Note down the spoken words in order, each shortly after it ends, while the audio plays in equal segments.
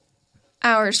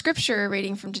Our scripture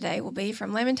reading from today will be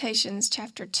from Lamentations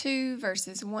chapter 2,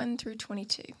 verses 1 through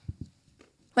 22.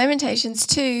 Lamentations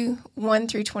 2, 1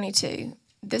 through 22.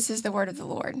 This is the word of the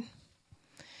Lord.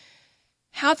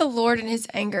 How the Lord in his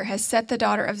anger has set the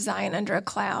daughter of Zion under a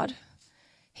cloud.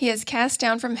 He has cast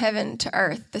down from heaven to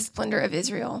earth the splendor of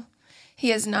Israel. He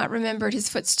has not remembered his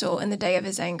footstool in the day of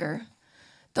his anger.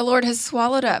 The Lord has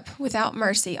swallowed up without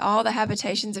mercy all the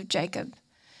habitations of Jacob.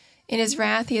 In his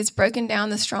wrath he has broken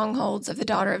down the strongholds of the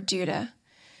daughter of Judah.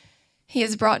 He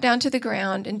has brought down to the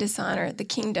ground in dishonor the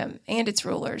kingdom and its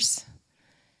rulers.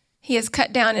 He has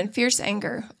cut down in fierce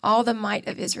anger all the might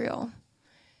of Israel.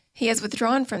 He has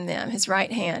withdrawn from them his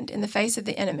right hand in the face of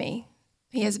the enemy.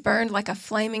 He has burned like a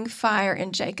flaming fire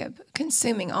in Jacob,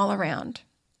 consuming all around.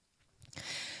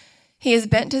 He has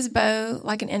bent his bow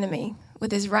like an enemy,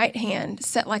 with his right hand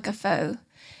set like a foe,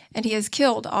 and he has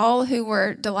killed all who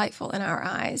were delightful in our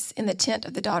eyes in the tent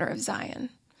of the daughter of Zion.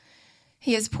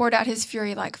 He has poured out his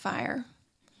fury like fire.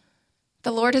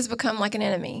 The Lord has become like an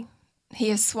enemy. He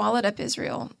has swallowed up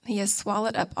Israel. He has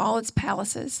swallowed up all its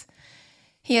palaces.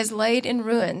 He has laid in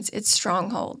ruins its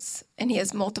strongholds, and he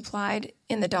has multiplied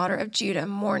in the daughter of Judah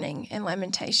mourning and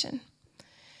lamentation.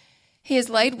 He has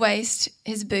laid waste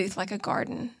his booth like a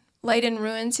garden, laid in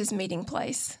ruins his meeting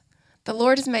place. The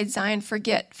Lord has made Zion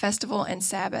forget festival and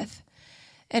Sabbath,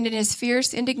 and in his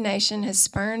fierce indignation has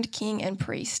spurned king and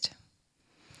priest.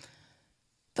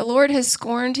 The Lord has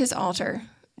scorned his altar,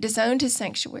 disowned his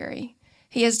sanctuary.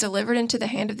 He has delivered into the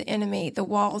hand of the enemy the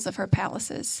walls of her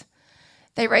palaces.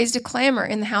 They raised a clamor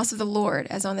in the house of the Lord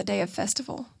as on the day of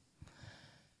festival.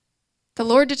 The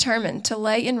Lord determined to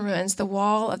lay in ruins the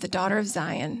wall of the daughter of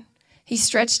Zion. He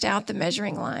stretched out the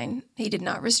measuring line. He did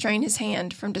not restrain his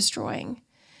hand from destroying.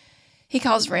 He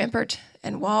caused rampart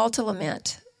and wall to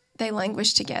lament. They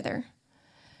languish together.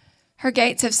 Her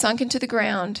gates have sunk into the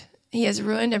ground. He has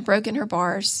ruined and broken her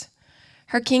bars.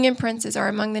 Her king and princes are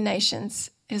among the nations.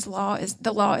 The law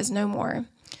is no more.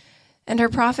 And her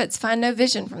prophets find no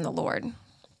vision from the Lord.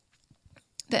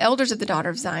 The elders of the daughter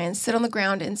of Zion sit on the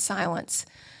ground in silence.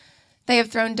 They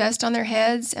have thrown dust on their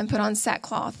heads and put on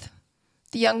sackcloth.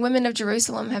 The young women of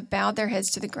Jerusalem have bowed their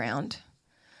heads to the ground.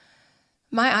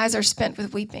 My eyes are spent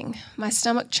with weeping. My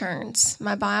stomach churns.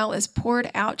 My bile is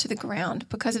poured out to the ground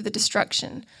because of the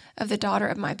destruction of the daughter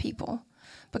of my people,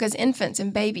 because infants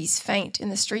and babies faint in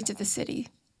the streets of the city.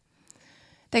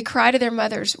 They cry to their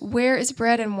mothers, "Where is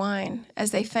bread and wine?"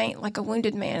 as they faint like a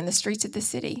wounded man in the streets of the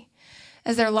city,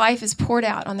 as their life is poured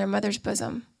out on their mother's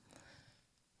bosom.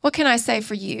 What can I say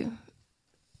for you?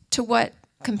 To what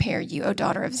compare you, O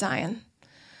daughter of Zion?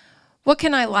 What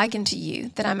can I liken to you,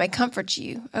 that I may comfort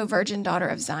you, O virgin daughter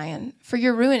of Zion? For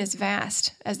your ruin is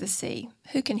vast as the sea.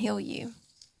 Who can heal you?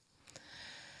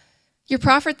 Your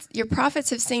prophets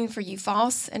have seen for you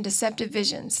false and deceptive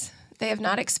visions. They have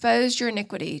not exposed your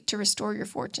iniquity to restore your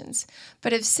fortunes,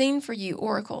 but have seen for you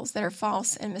oracles that are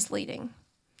false and misleading.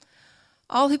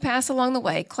 All who pass along the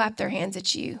way clap their hands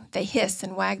at you. They hiss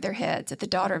and wag their heads at the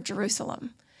daughter of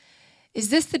Jerusalem. Is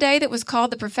this the day that was called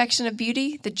the perfection of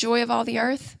beauty, the joy of all the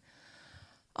earth?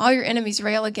 All your enemies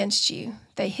rail against you.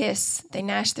 They hiss, they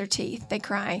gnash their teeth, they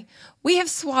cry, "We have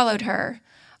swallowed her.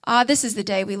 Ah, this is the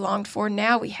day we longed for.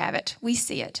 Now we have it. We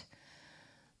see it."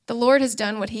 The Lord has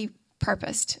done what he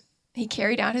purposed. He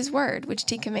carried out his word, which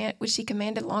he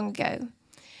commanded long ago.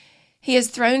 He has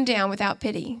thrown down without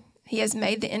pity. He has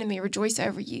made the enemy rejoice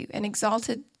over you and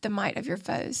exalted the might of your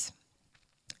foes.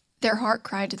 Their heart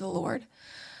cried to the Lord,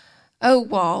 "O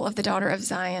wall of the daughter of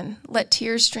Zion, let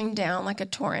tears stream down like a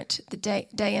torrent the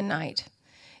day and night.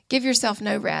 Give yourself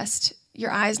no rest, your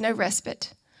eyes no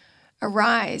respite.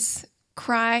 Arise,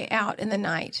 cry out in the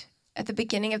night, at the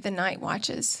beginning of the night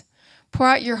watches. Pour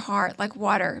out your heart like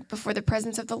water before the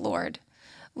presence of the Lord.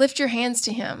 Lift your hands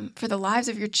to him for the lives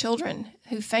of your children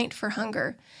who faint for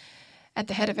hunger at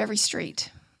the head of every street.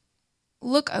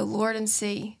 Look, O Lord, and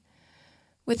see.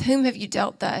 With whom have you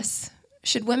dealt thus?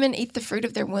 Should women eat the fruit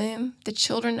of their womb, the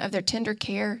children of their tender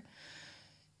care?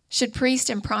 Should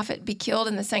priest and prophet be killed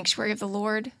in the sanctuary of the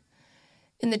Lord?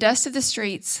 In the dust of the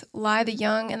streets lie the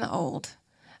young and the old.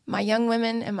 My young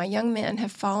women and my young men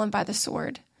have fallen by the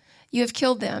sword. You have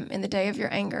killed them in the day of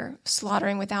your anger,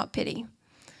 slaughtering without pity.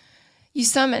 You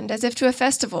summoned, as if to a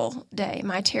festival day,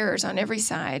 my terrors on every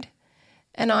side.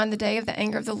 And on the day of the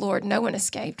anger of the Lord, no one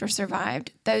escaped or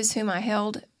survived. Those whom I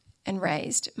held and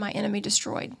raised, my enemy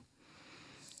destroyed.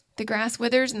 The grass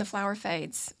withers and the flower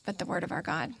fades, but the word of our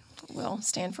God will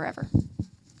stand forever.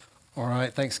 All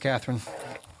right. Thanks, Catherine.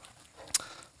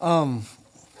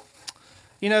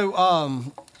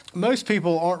 Most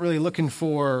people aren't really looking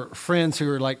for friends who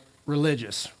are like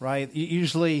religious, right?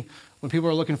 Usually When people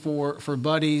are looking for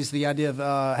buddies, the idea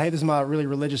of, hey, this is my really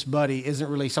religious buddy, isn't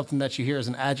really something that you hear as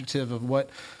an adjective of what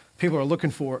people are looking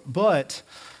for. But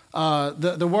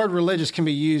the word religious can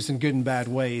be used in good and bad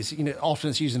ways.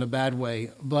 Often it's used in a bad way.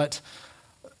 But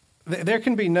there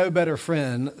can be no better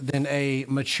friend than a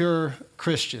mature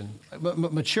Christian.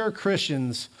 Mature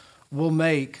Christians will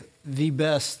make the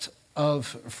best of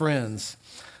friends.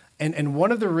 And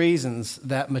one of the reasons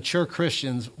that mature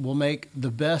Christians will make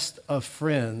the best of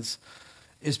friends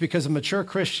is because a mature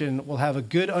Christian will have a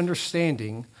good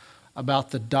understanding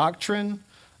about the doctrine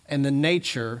and the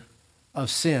nature of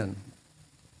sin.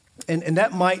 And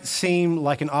that might seem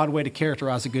like an odd way to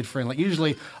characterize a good friend. Like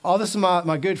usually, oh, this is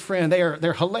my good friend.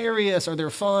 They're hilarious, or they're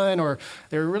fun, or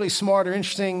they're really smart or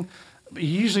interesting. But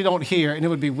you usually don't hear, and it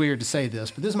would be weird to say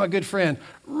this, but this is my good friend,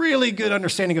 really good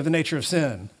understanding of the nature of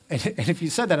sin. And if you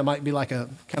said that, it might be like a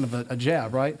kind of a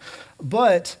jab, right?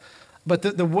 But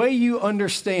the way you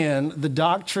understand the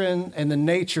doctrine and the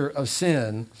nature of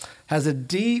sin has a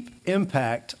deep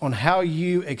impact on how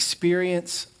you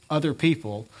experience other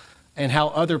people and how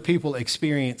other people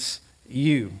experience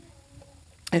you.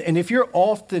 And if you're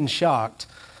often shocked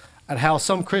at how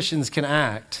some Christians can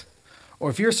act, or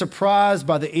if you're surprised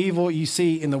by the evil you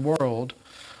see in the world,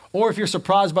 or if you're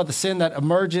surprised by the sin that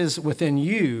emerges within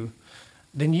you,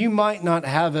 then you might not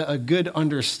have a good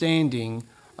understanding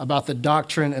about the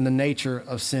doctrine and the nature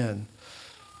of sin.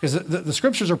 Because the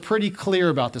scriptures are pretty clear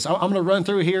about this. I'm going to run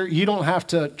through here. You don't have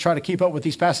to try to keep up with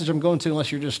these passages I'm going to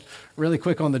unless you're just really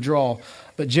quick on the draw.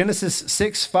 But Genesis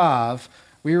 6:5,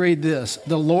 we read this: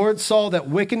 "The Lord saw that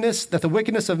the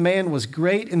wickedness of man was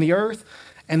great in the earth,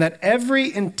 and that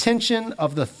every intention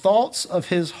of the thoughts of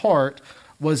his heart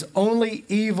was only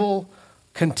evil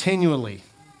continually."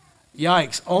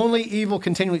 Yikes, only evil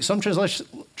continually. Some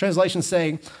translations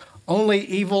say only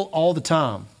evil all the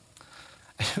time.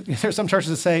 There's some churches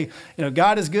that say,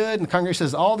 God is good, and the congregation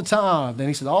says all the time. Then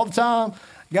he says all the time,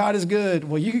 God is good.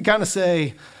 Well, you can kind of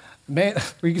say, man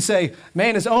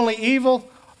is only evil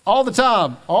all the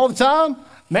time. All the time,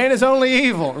 man is only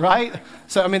evil, right?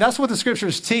 So, that's what the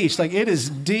scriptures teach. Like, it is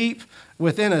deep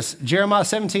within us. Jeremiah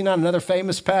 17:9, another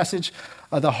famous passage.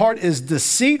 The heart is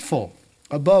deceitful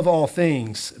above all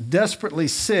things, desperately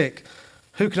sick.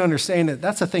 Who can understand it?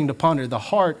 That's a thing to ponder. The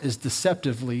heart is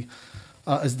deceptive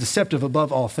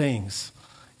above all things.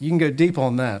 You can go deep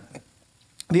on that.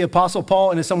 The Apostle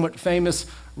Paul, in his somewhat famous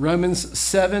Romans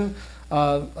 7,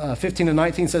 15 and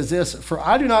 19 says this: "For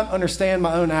I do not understand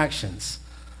my own actions."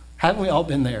 Haven't we all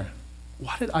been there?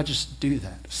 Why did I just do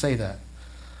that? Say that.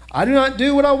 "I do not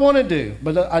do what I want to do,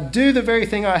 but I do the very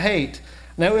thing I hate.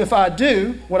 Now, if I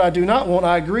do what I do not want,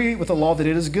 I agree with the law that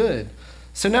it is good.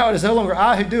 So now it is no longer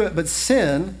I who do it, but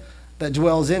sin that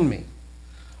dwells in me.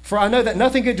 For I know that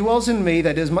nothing good dwells in me,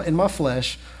 that is in my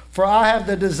flesh. For I have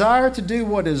the desire to do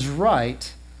what is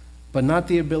right, but not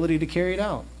the ability to carry it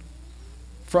out.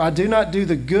 For I do not do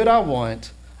the good I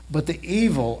want, but the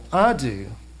evil I do.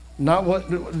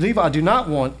 The evil I do not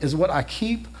want is what I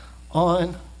keep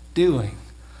on doing."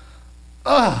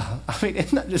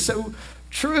 Isn't that just so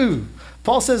true?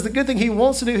 Paul says the good thing he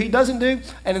wants to do, he doesn't do.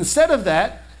 And instead of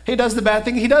that, he does the bad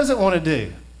thing he doesn't want to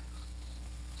do.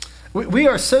 We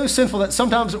are so sinful that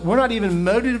sometimes we're not even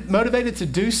motivated to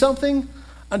do something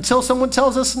until someone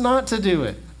tells us not to do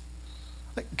it.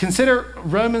 Consider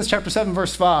Romans chapter 7,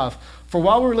 verse 5. "For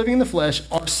while we're living in the flesh,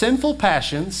 our sinful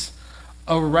passions,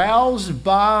 aroused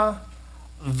by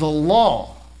the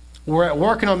law, were at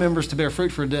work in our members to bear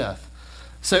fruit for death."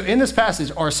 So in this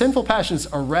passage, our sinful passions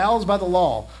aroused by the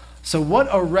law. So what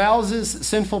arouses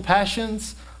sinful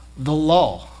passions? The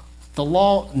law. The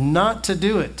law not to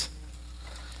do it.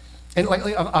 And like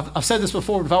I've said this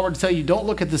before, but if I were to tell you, don't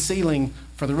look at the ceiling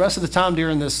for the rest of the time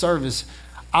during this service,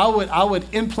 I would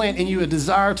implant in you a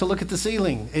desire to look at the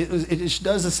ceiling. It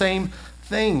does the same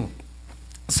thing.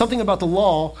 Something about the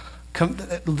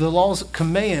law's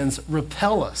commands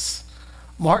repel us.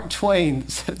 Mark Twain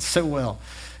said it so well.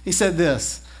 He said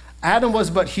this: "Adam was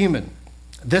but human.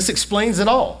 This explains it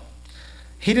all.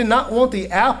 He did not want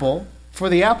the apple for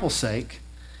the apple's sake.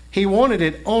 He wanted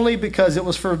it only because it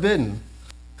was forbidden.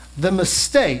 The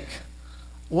mistake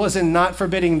was in not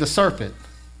forbidding the serpent.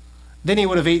 Then he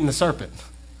would have eaten the serpent,"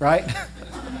 right?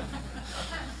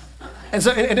 And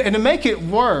so, and to make it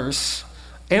worse,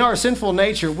 in our sinful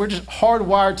nature, we're just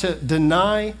hardwired to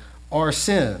deny our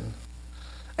sin.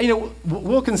 And,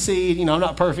 we'll concede, I'm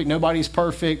not perfect, nobody's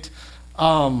perfect.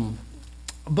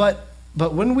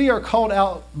 But when we are called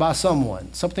out by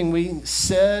someone, something we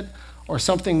said or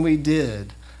something we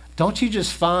did, don't you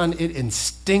just find it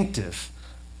instinctive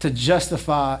to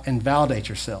justify and validate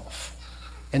yourself?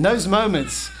 In those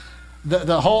moments,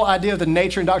 the whole idea of the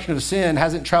nature and doctrine of sin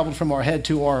hasn't traveled from our head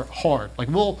to our heart. Like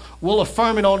we'll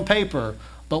affirm it on paper,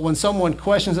 but when someone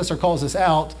questions us or calls us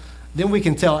out, then we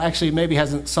can tell actually maybe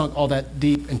hasn't sunk all that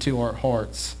deep into our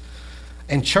hearts.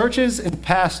 And churches and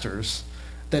pastors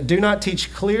that do not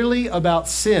teach clearly about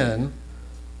sin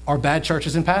are bad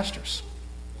churches and pastors.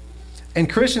 And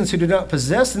Christians who do not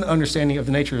possess an understanding of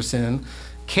the nature of sin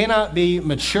cannot be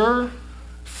mature,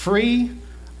 free,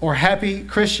 or happy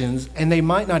Christians, and they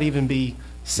might not even be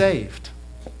saved.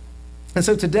 And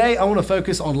so today I want to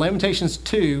focus on Lamentations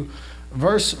 2,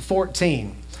 verse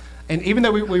 14. And even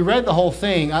though we read the whole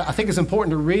thing, I think it's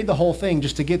important to read the whole thing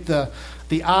just to get the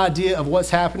idea of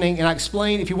what's happening. And I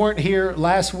explained, if you weren't here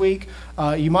last week,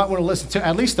 you might want to listen to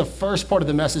at least the first part of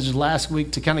the message last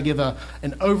week to kind of give an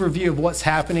overview of what's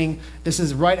happening. This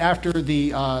is right after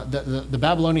the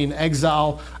Babylonian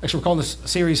exile. Actually, we're calling this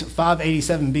series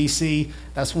 587 BC.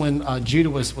 That's when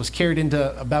Judah was carried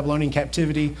into Babylonian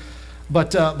captivity.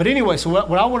 But anyway, so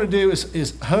what I want to do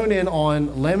is hone in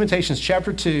on Lamentations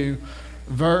chapter 2,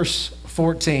 verse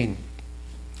 14.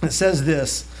 It says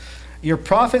this: "Your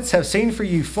prophets have seen for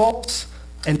you false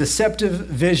and deceptive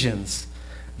visions.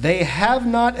 They have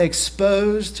not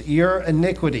exposed your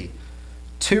iniquity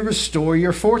to restore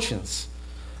your fortunes,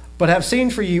 but have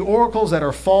seen for you oracles that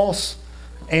are false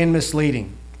and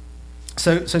misleading."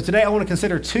 So today I want to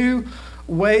consider two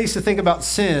ways to think about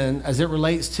sin as it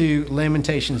relates to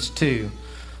Lamentations 2.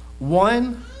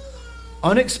 One,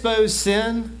 unexposed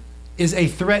sin is a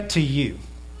threat to you.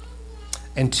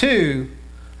 And two,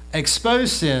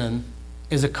 exposed sin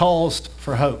is a cause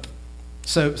for hope.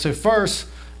 So first,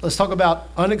 let's talk about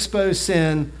unexposed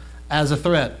sin as a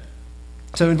threat.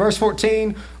 So in verse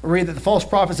 14, we read that the false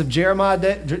prophets of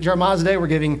Jeremiah's day were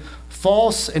giving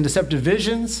false and deceptive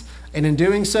visions, and in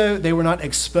doing so, they were not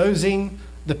exposing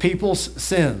the people's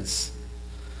sins.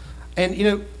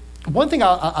 And one thing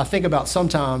I think about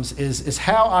sometimes is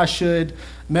how I should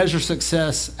measure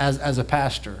success as a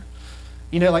pastor.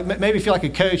 Like maybe if you're like a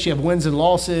coach, you have wins and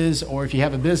losses, or if you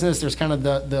have a business, there's kind of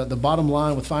the bottom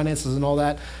line with finances and all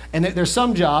that. And there's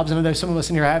some jobs, and I know some of us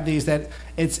in here have these, that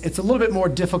it's a little bit more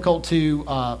difficult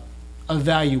to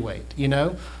evaluate,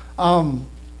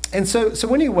 And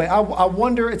so anyway, I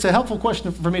wonder, it's a helpful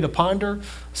question for me to ponder.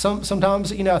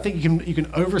 Sometimes, I think you can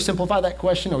oversimplify that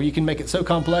question, or you can make it so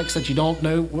complex that you don't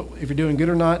know if you're doing good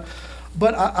or not.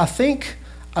 But I think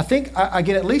I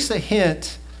get at least a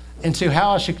hint into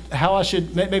how I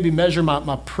should maybe measure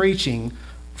my preaching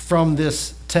from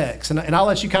this text. And I'll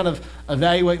let you kind of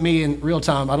evaluate me in real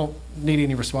time. I don't need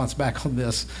any response back on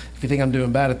this if you think I'm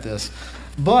doing bad at this.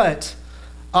 But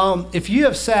if you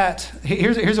have sat,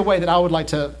 here's a way that I would like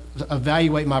to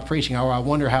evaluate my preaching, or I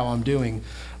wonder how I'm doing.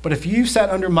 But if you've sat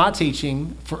under my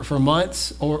teaching for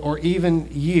months or even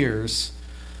years,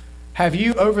 have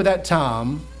you over that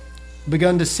time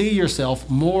begun to see yourself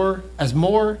more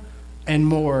and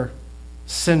more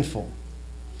sinful?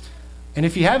 And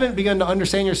if you haven't begun to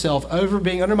understand yourself over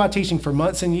being under my teaching for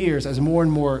months and years as more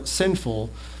and more sinful,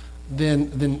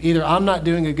 then either I'm not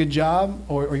doing a good job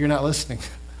or you're not listening.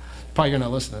 Probably you're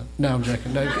not listening. No, I'm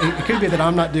joking. No, it could be that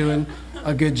I'm not doing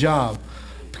a good job.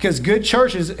 Because good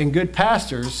churches and good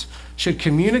pastors should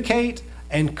communicate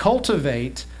and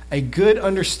cultivate a good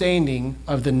understanding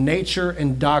of the nature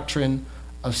and doctrine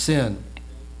of sin.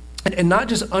 And not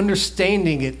just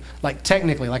understanding it like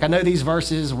technically, like I know these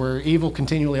verses were evil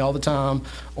continually all the time,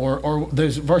 or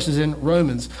those verses in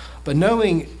Romans, but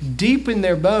knowing deep in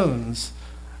their bones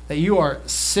that you are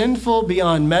sinful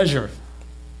beyond measure,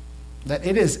 that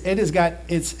it has got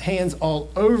its hands all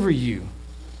over you.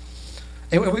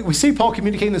 And we see Paul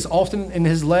communicating this often in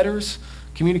his letters,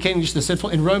 communicating just the sinful.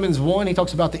 In Romans 1, he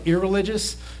talks about the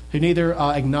irreligious who neither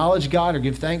acknowledge God or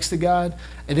give thanks to God.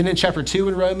 And then in chapter 2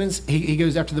 in Romans, he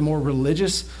goes after the more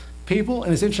religious people.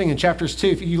 And it's interesting in chapters 2,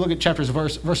 if you look at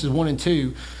verses 1 and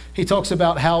 2, he talks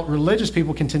about how religious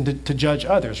people can tend to judge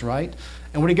others, right?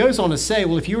 And what he goes on to say,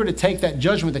 well, if you were to take that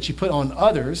judgment that you put on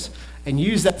others and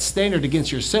use that standard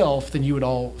against yourself, then you would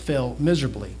all fail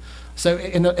miserably. So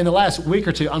in the last week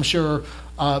or two, I'm sure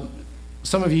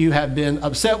some of you have been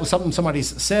upset with something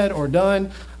somebody's said or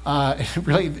done.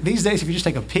 Really, these days, if you just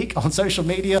take a peek on social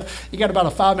media, you got about a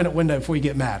 5-minute window before you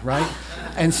get mad, right?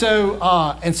 And so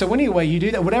anyway, you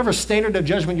do that. Whatever standard of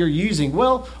judgment you're using,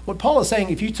 well, what Paul is saying,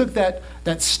 if you took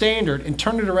that standard and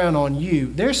turned it around on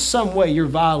you, there's some way you're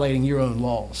violating your own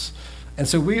laws. And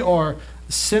so we are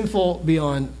sinful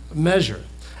beyond measure.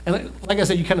 And like I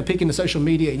said, you kind of peek into social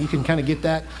media and you can kind of get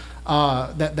that.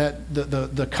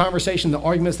 The conversation, the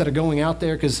arguments that are going out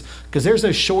there, because there's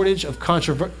no shortage of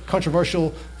controversial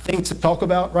things to talk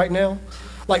about right now.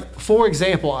 Like, for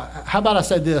example, how about I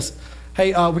said this?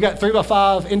 Hey, we got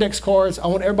 3x5 index cards. I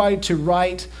want everybody to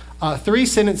write 3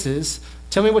 sentences.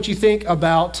 Tell me what you think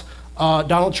about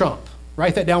Donald Trump.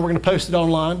 Write that down. We're going to post it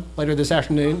online later this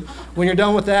afternoon. When you're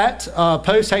done with that,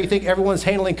 post how you think everyone's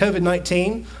handling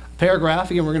COVID-19.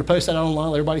 Paragraph. Again, we're going to post that online.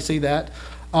 Let everybody see that.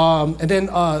 And then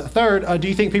third, do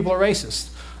you think people are racist?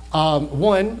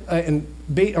 One, and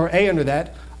B or A under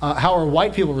that, how are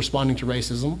white people responding to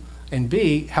racism? And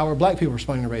B, how are black people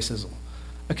responding to racism?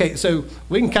 Okay, so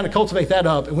we can kind of cultivate that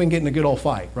up and we can get in a good old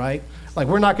fight, right? Like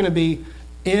we're not going to be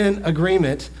in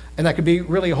agreement, and that could be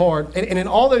really hard. And in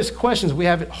all those questions, we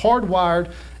have it hardwired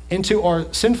into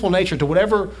our sinful nature to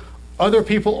whatever other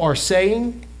people are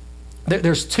saying.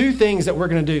 There's 2 things that we're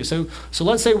going to do. So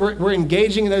let's say we're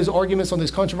engaging in those arguments on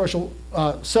these controversial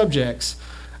subjects.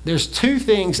 There's 2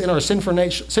 things in our sinful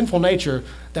nature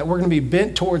that we're going to be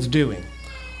bent towards doing.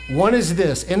 One is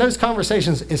this. In those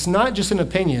conversations, it's not just an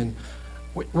opinion.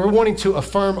 We're wanting to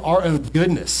affirm our own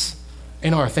goodness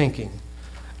in our thinking.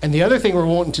 And the other thing we're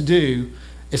wanting to do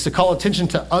is to call attention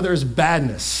to others'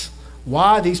 badness.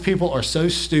 Why these people are so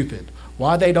stupid.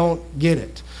 Why they don't get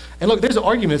it. And look, there's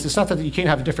arguments. It's not that you can't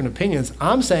have different opinions.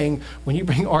 I'm saying when you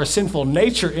bring our sinful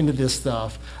nature into this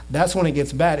stuff, that's when it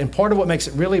gets bad. And part of what makes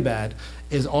it really bad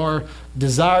is our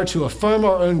desire to affirm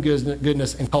our own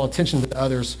goodness and call attention to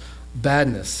others'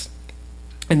 badness.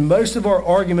 And most of our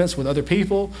arguments with other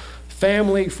people,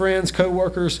 family, friends,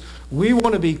 co-workers, we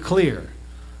want to be clear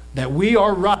that we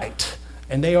are right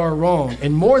and they are wrong.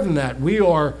 And more than that, we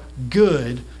are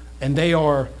good and they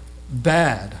are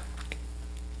bad.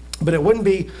 But it wouldn't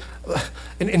be,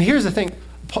 and here's the thing,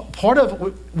 part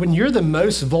of when you're the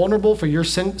most vulnerable for your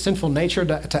sinful nature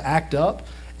to act up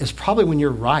is probably when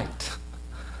you're right.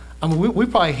 I mean, we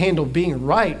probably handle being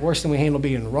right worse than we handle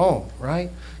being wrong, right?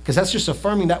 Because that's just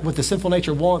affirming that what the sinful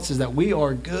nature wants is that we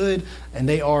are good and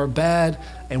they are bad,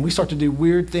 and we start to do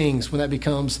weird things when that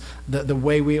becomes the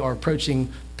way we are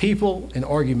approaching people and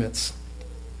arguments.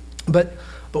 But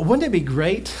wouldn't it be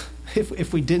great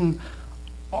if we didn't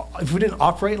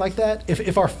operate like that?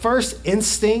 If our first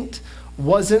instinct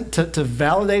wasn't to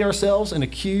validate ourselves and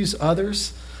accuse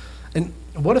others? And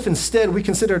what if instead we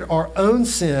considered our own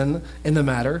sin in the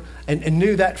matter and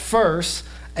knew that first,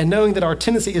 and knowing that our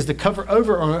tendency is to cover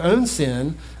over our own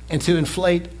sin and to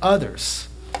inflate others?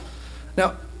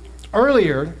 Now,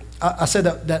 earlier, I said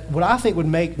that what I think would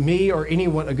make me or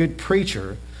anyone a good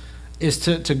preacher is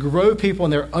to grow people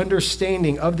in their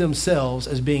understanding of themselves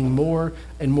as being more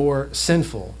and more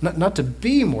sinful. Not to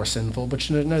be more sinful, but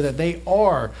to know that they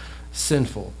are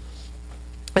sinful.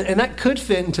 And that could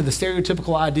fit into the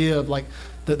stereotypical idea of like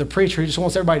the preacher who just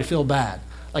wants everybody to feel bad.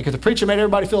 Like if the preacher made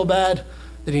everybody feel bad,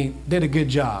 then he did a good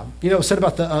job. You know, said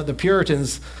about the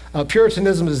Puritans,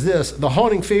 Puritanism is this: the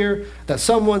haunting fear that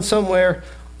someone somewhere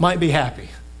might be happy.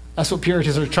 That's what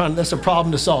Puritans are trying. That's a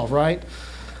problem to solve, right?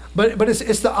 But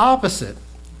it's the opposite,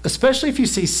 especially if you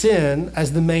see sin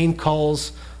as the main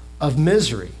cause of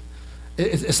misery.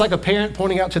 It's like a parent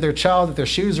pointing out to their child that their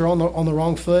shoes are on the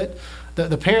wrong foot.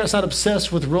 The parent's not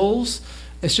obsessed with rules.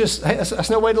 It's just, hey, that's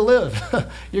no way to live.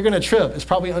 You're going to trip. It's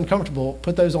probably uncomfortable.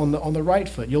 Put those on the right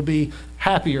foot. You'll be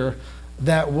happier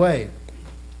that way.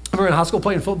 I remember in high school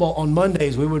playing football on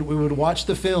Mondays, we would watch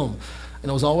the film. And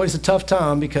it was always a tough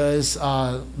time because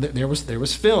there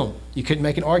was film. You couldn't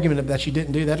make an argument that you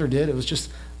didn't do that or did. It was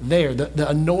just there. The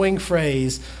annoying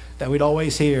phrase that we'd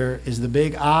always hear is the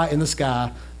big eye in the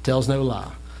sky tells no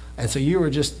lie. And so you were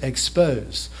just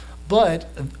exposed. But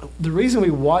the reason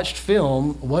we watched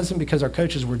film wasn't because our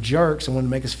coaches were jerks and wanted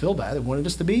to make us feel bad. They wanted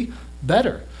us to be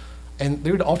better. And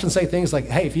they would often say things like,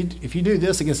 hey, if you do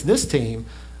this against this team,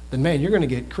 then man, you're going to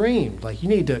get creamed. Like, you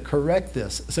need to correct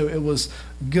this. So it was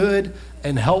good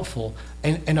and helpful.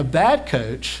 And a bad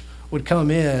coach would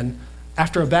come in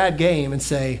after a bad game and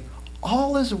say,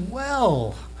 all is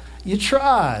well. You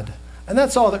tried. And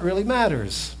that's all that really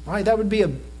matters, right? That would be a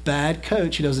bad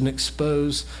coach who doesn't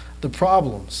expose the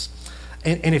problems.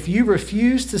 And if you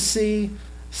refuse to see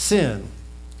sin,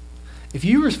 if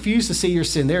you refuse to see your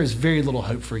sin, there is very little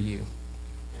hope for you.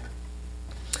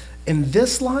 In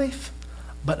this life,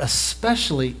 but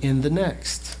especially in the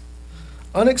next.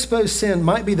 Unexposed sin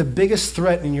might be the biggest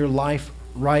threat in your life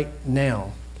right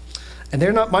now. And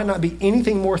there might not be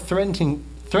anything more threatening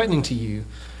to you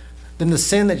than the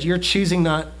sin that you're choosing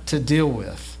not to deal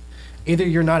with. Either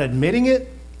you're not admitting it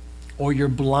or you're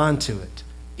blind to it.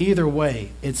 Either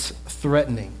way, it's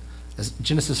threatening. As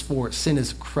Genesis 4, sin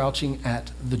is crouching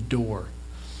at the door.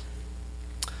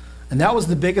 And that was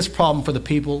the biggest problem for the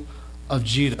people of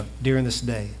Judah during this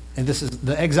day. And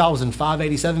the exile was in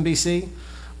 587 BC.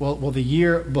 Well, the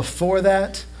year before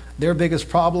that, their biggest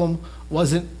problem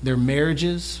wasn't their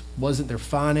marriages, wasn't their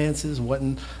finances,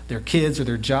 wasn't their kids or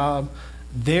their job.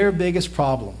 Their biggest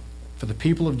problem for the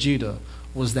people of Judah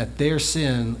was that their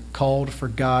sin called for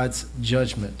God's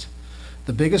judgment.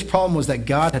 The biggest problem was that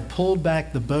God had pulled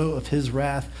back the bow of his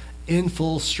wrath in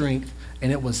full strength,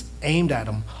 and it was aimed at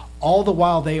them, all the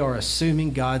while they are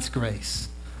assuming God's grace.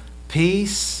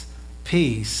 Peace,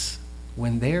 peace,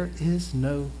 when there is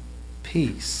no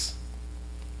peace.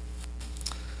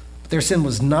 But their sin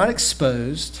was not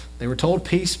exposed. They were told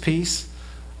peace, peace,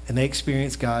 and they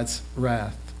experienced God's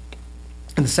wrath.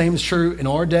 And the same is true in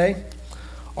our day.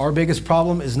 Our biggest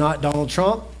problem is not Donald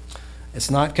Trump.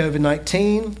 It's not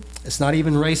COVID-19. It's not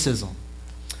even racism.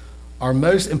 Our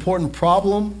most important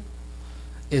problem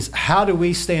is how do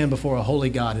we stand before a holy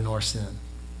God in our sin?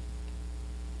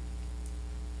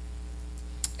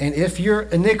 And if your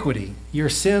iniquity, your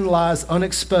sin lies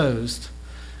unexposed,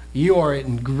 you are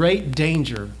in great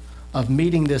danger of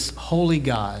meeting this holy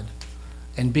God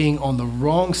and being on the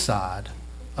wrong side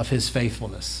of his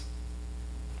faithfulness.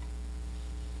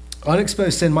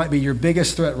 Unexposed sin might be your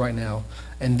biggest threat right now,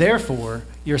 and therefore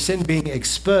your sin being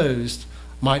exposed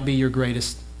might be your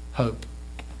greatest hope.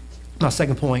 My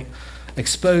second point,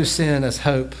 expose sin as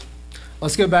hope.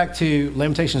 Let's go back to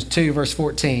Lamentations 2, verse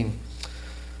 14. It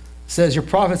says, your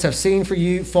prophets have seen for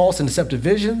you false and deceptive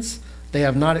visions. They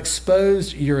have not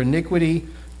exposed your iniquity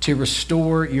to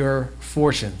restore your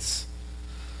fortunes.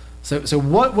 So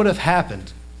what would have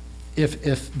happened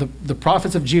if the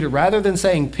prophets of Judah, rather than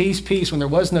saying peace, peace when there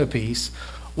was no peace,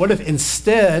 what if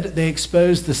instead they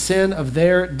exposed the sin of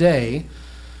their day?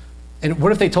 And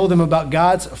what if they told them about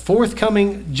God's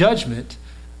forthcoming judgment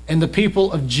and the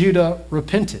people of Judah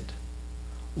repented?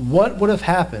 What would have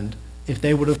happened if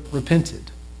they would have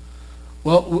repented?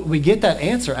 Well, we get that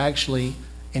answer actually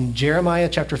in Jeremiah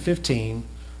chapter 15,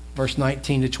 verse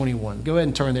 19 to 21. Go ahead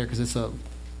and turn there because it's a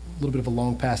little bit of a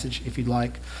long passage if you'd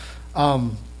like.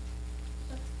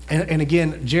 And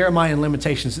again, Jeremiah and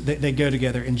Lamentations, they go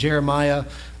together. In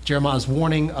Jeremiah's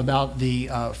warning about the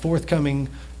forthcoming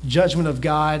judgment of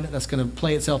God that's going to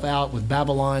play itself out with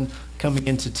Babylon coming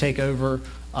in to take over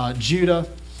Judah.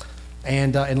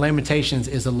 And Lamentations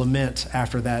is a lament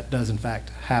after that does in fact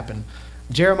happen.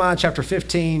 Jeremiah chapter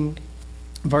 15,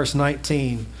 verse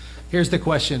 19. Here's the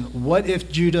question. What if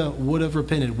Judah would have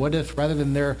repented? What if rather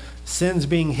than their sins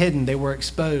being hidden, they were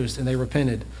exposed and they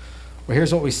repented? Well,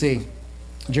 here's what we see.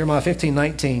 Jeremiah 15,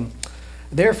 19.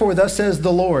 Therefore, thus says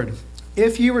the Lord,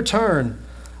 if you return,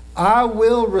 I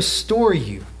will restore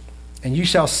you, and you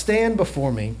shall stand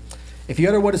before me. If you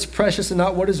utter what is precious and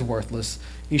not what is worthless,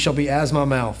 you shall be as my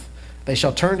mouth. They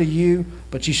shall turn to you,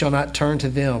 but you shall not turn to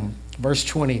them. Verse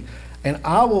 20. And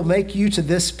I will make you to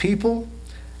this people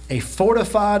a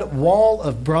fortified wall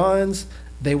of bronze.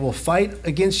 They will fight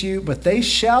against you, but they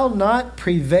shall not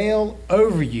prevail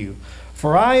over you.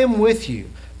 For I am with you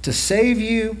to save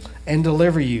you and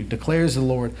deliver you, declares the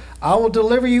Lord. I will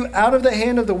deliver you out of the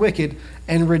hand of the wicked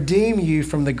and redeem you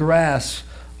from the grasp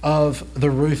of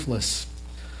the ruthless.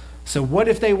 So what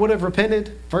if they would have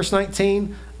repented? Verse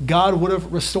 19, God would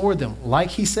have restored them,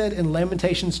 like he said in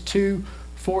Lamentations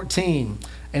 2:14.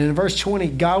 And in verse 20,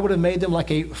 God would have made them like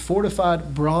a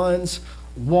fortified bronze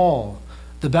wall.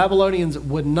 The Babylonians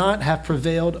would not have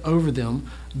prevailed over them.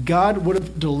 God would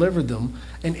have delivered them.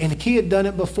 And he had done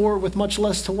it before with much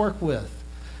less to work with.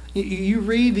 You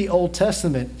read the Old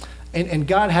Testament, and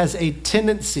God has a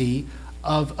tendency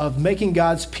of making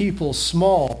God's people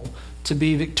small to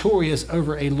be victorious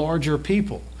over a larger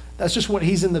people. That's just what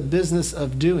he's in the business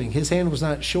of doing. His hand was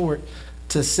not short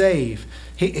to save.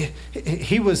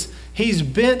 He's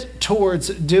bent towards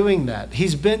doing that.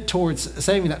 He's bent towards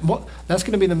saving that. That's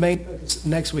going to be the main focus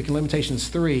next week in Lamentations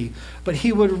 3. But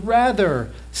he would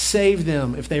rather save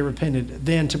them if they repented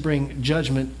than to bring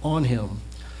judgment on him.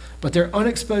 But their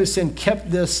unexposed sin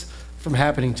kept this from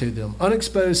happening to them.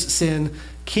 Unexposed sin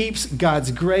keeps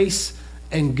God's grace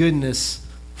and goodness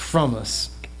from us.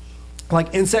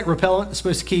 Like insect repellent is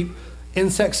supposed to keep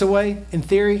insects away, in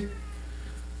theory,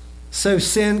 so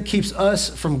sin keeps us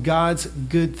from God's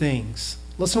good things.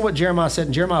 Listen to what Jeremiah said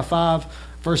in Jeremiah 5,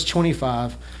 verse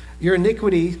 25. Your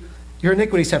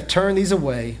iniquities have turned these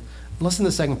away. Listen to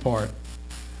the second part.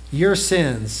 Your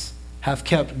sins have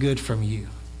kept good from you.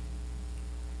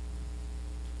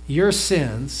 Your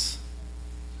sins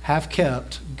have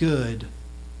kept good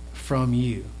from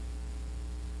you.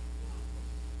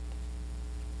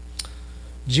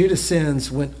 Judah's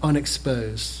sins went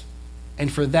unexposed,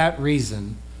 and for that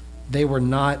reason, they were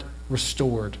not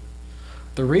restored.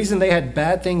 The reason they had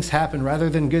bad things happen rather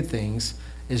than good things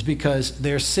is because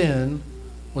their sin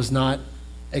was not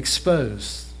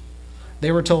exposed.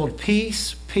 They were told,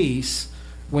 peace, peace,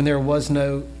 when there was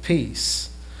no peace.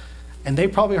 And they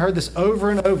probably heard this over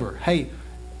and over. Hey,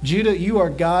 Judah, you are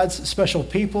God's special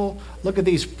people. Look at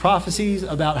these prophecies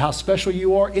about how special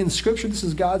you are. In Scripture, this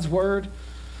is God's word.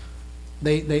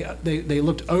 They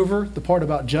looked over the part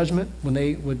about judgment when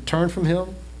they would turn from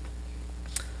him.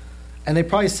 And they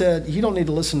probably said, you don't need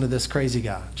to listen to this crazy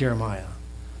guy, Jeremiah.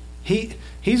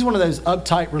 He's one of those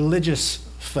uptight religious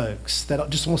folks that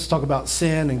just wants to talk about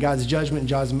sin and God's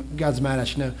judgment and God's mad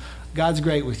at you. No, God's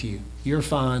great with you. You're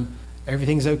fine.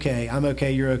 Everything's okay. I'm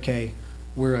okay. You're okay.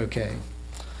 We're okay.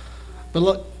 But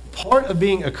look, part of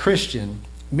being a Christian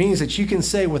means that you can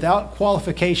say without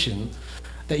qualification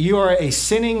that you are a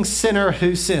sinning sinner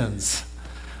who sins,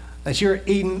 that you're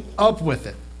eaten up with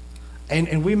it.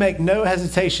 And we make no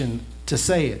hesitation to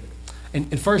say it. In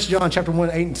 1 John chapter 1,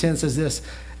 8 and 10 says this,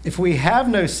 if we have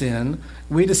no sin,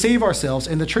 we deceive ourselves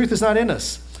and the truth is not in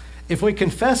us. If we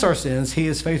confess our sins, he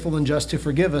is faithful and just to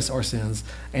forgive us our sins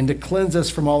and to cleanse us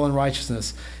from all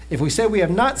unrighteousness. If we say we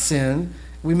have not sinned,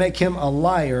 we make him a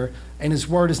liar and his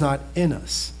word is not in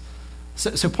us.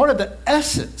 So part of the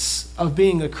essence of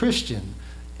being a Christian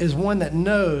is one that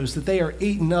knows that they are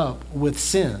eaten up with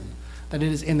sin, that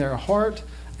it is in their heart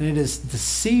and it is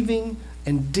deceiving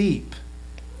and deep.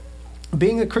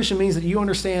 Being a Christian means that you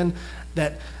understand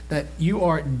that you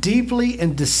are deeply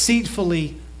and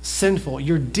deceitfully sinful.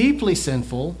 You're deeply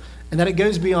sinful and that it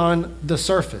goes beyond the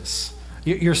surface.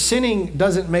 Your sinning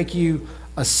doesn't make you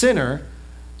a sinner.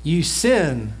 You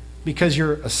sin because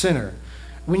you're a sinner.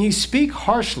 When you speak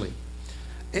harshly,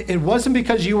 it wasn't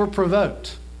because you were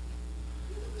provoked.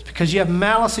 It's because you have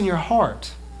malice in your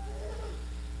heart.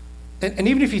 And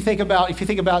even if you think about,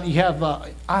 you have,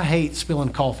 I hate spilling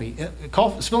coffee.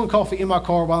 Spilling coffee in my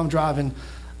car while I'm driving,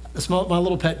 it's my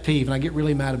little pet peeve, and I get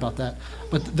really mad about that.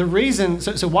 But the reason,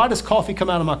 so why does coffee come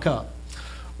out of my cup?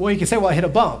 Well, you can say, well, I hit a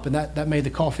bump, and that made the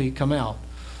coffee come out.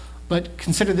 But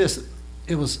consider this,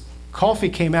 coffee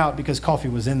came out because coffee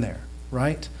was in there,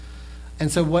 right? And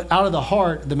so what out of the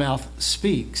heart, the mouth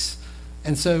speaks.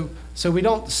 And so we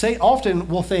don't say, often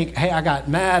we'll think, hey, I got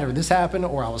mad, or this happened,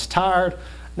 or I was tired.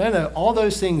 No, all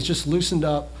those things just loosened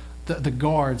up the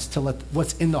guards to let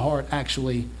what's in the heart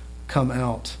actually come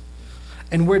out.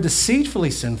 And we're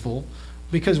deceitfully sinful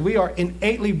because we are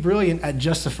innately brilliant at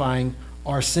justifying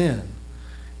our sin.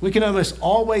 We can almost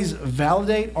always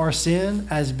validate our sin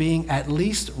as being at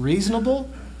least reasonable.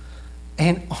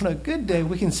 And on a good day,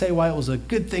 we can say why it was a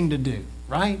good thing to do,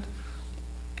 right?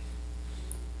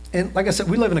 And like I said,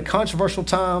 we live in a controversial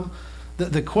time.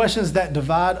 The questions that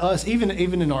divide us, even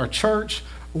in our church,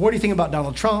 what do you think about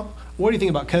Donald Trump? What do you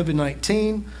think about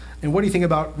COVID-19? And what do you think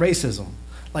about racism?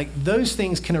 Like, those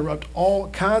things can erupt all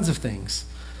kinds of things.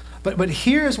 But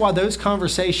here's why those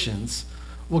conversations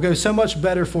will go so much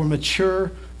better for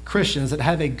mature Christians that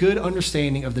have a good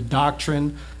understanding of the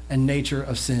doctrine and nature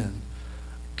of sin.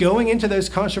 Going into those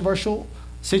controversial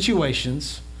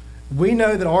situations, we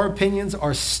know that our opinions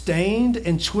are stained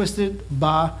and twisted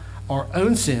by our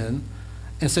own sin.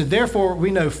 And so therefore,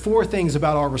 we know 4 things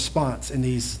about our response in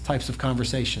these types of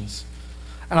conversations.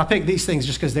 And I pick these things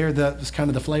just because they're it's kind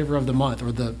of the flavor of the month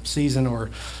or the season or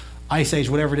ice age,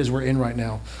 whatever it is we're in right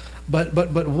now.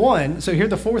 But one, so here are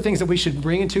the 4 things that we should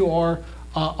bring into our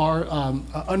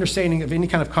understanding of any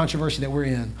kind of controversy that we're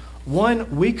in.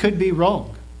 1, we could be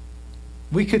wrong.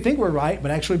 We could think we're right,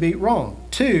 but actually be wrong.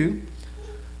 2,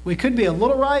 we could be a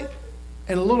little right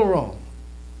and a little wrong.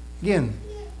 Again,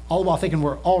 all while thinking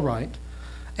we're all right.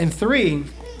 And 3,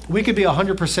 we could be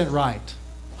 100% right.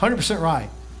 100% right.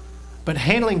 But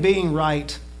handling being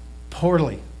right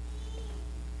poorly.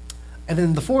 And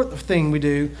then the 4th thing we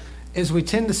do is we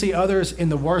tend to see others in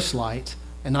the worst light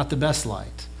and not the best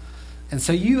light. And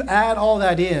so you add all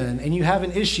that in and you have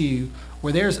an issue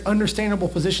where there's understandable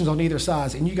positions on either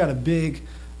side and you got a big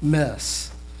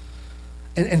mess.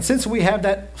 And since we have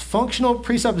that functional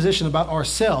presupposition about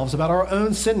ourselves, about our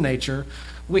own sin nature,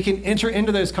 we can enter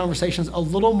into those conversations a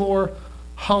little more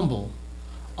humble,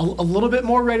 a little bit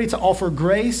more ready to offer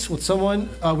grace with someone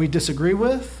we disagree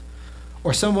with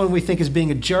or someone we think is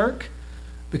being a jerk,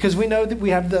 because we know that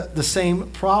we have the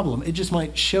same problem. It just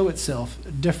might show itself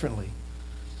differently.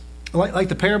 Like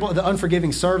the parable of the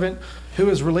unforgiving servant who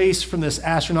was released from this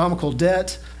astronomical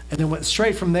debt and then went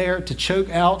straight from there to choke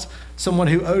out someone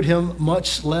who owed him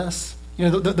much less. You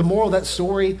know, the moral of that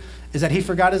story is that he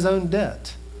forgot his own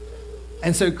debt.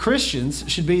 And so Christians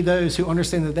should be those who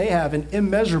understand that they have an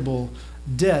immeasurable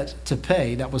debt to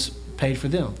pay that was paid for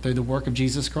them through the work of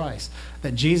Jesus Christ.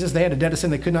 That Jesus, they had a debt of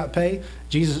sin they could not pay.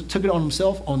 Jesus took it on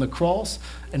himself on the cross,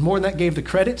 and more than that, gave the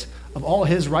credit of all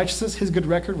his righteousness. His good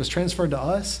record was transferred to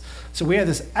us. So we had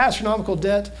this astronomical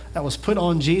debt that was put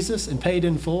on Jesus and paid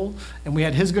in full, and we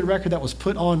had his good record that was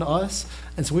put on us.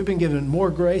 And so we've been given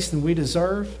more grace than we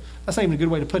deserve. That's not even a good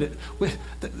way to put it.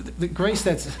 The grace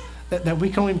that we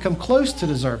can't even come close to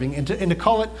deserving, and to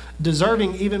call it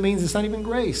deserving even means it's not even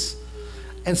grace.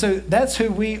 And so that's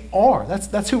who we are.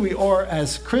 That's who we are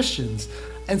as Christians.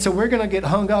 And so we're going to get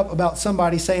hung up about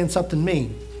somebody saying something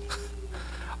mean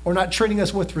or not treating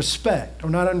us with respect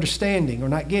or not understanding or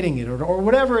not getting it or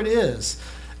whatever it is.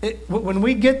 When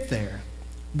we get there,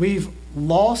 we've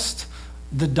lost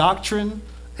the doctrine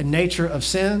and nature of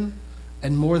sin.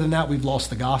 And more than that, we've lost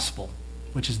the gospel,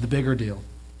 which is the bigger deal.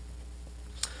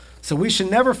 So we should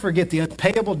never forget the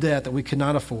unpayable debt that we could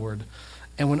not afford.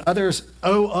 And when others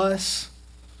owe us,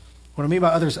 what I mean by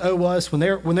others owe us, when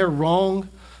they're wrong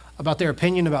about their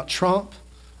opinion about Trump,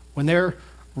 when they're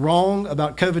wrong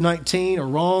about COVID-19 or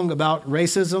wrong about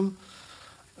racism,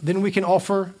 then we can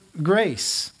offer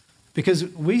grace because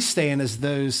we stand as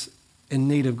those in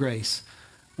need of grace.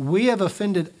 We have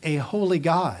offended a holy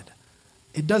God.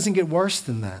 It doesn't get worse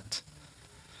than that.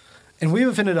 And we've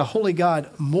offended a holy God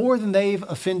more than they've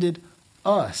offended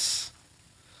us.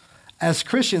 As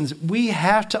Christians, we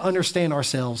have to understand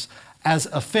ourselves as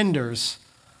offenders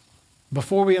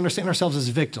before we understand ourselves as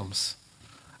victims.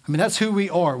 I mean, that's who we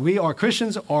are. We are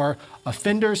Christians, are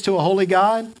offenders to a holy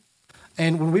God.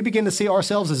 And when we begin to see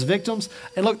ourselves as victims,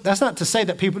 and look, that's not to say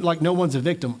that people, like no one's a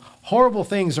victim. Horrible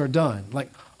things are done.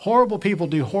 Like horrible people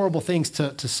do horrible things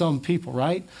to some people,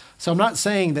 right? So I'm not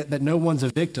saying that no one's a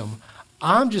victim.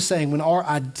 I'm just saying when our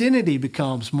identity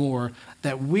becomes more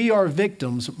that we are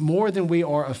victims more than we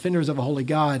are offenders of a holy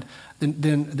God,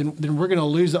 then we're going to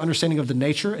lose the understanding of the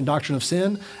nature and doctrine of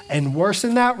sin. And worse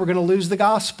than that, we're going to lose the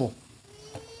gospel.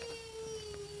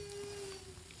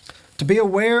 To be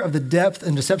aware of the depth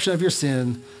and deception of your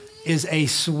sin is a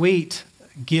sweet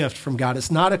gift from God.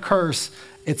 It's not a curse,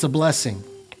 it's a blessing.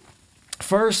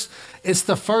 First, it's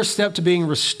the first step to being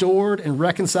restored and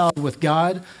reconciled with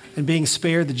God and being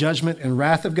spared the judgment and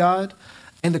wrath of God.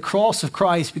 And the cross of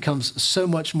Christ becomes so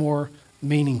much more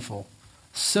meaningful,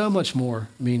 so much more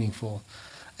meaningful.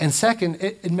 And second,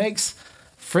 it makes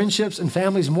friendships and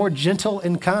families more gentle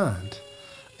and kind.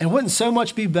 And wouldn't so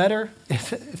much be better if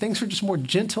things were just more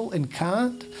gentle and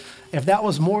kind? If that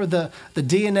was more the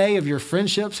DNA of your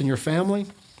friendships and your family?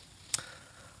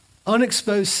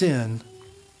 Unexposed sin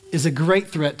is a great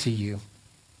threat to you.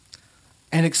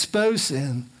 And exposed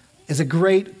sin is a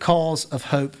great cause of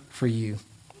hope for you.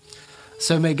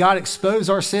 So may God expose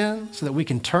our sin so that we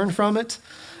can turn from it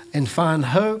and find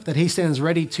hope that he stands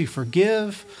ready to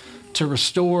forgive, to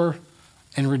restore,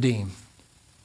 and redeem.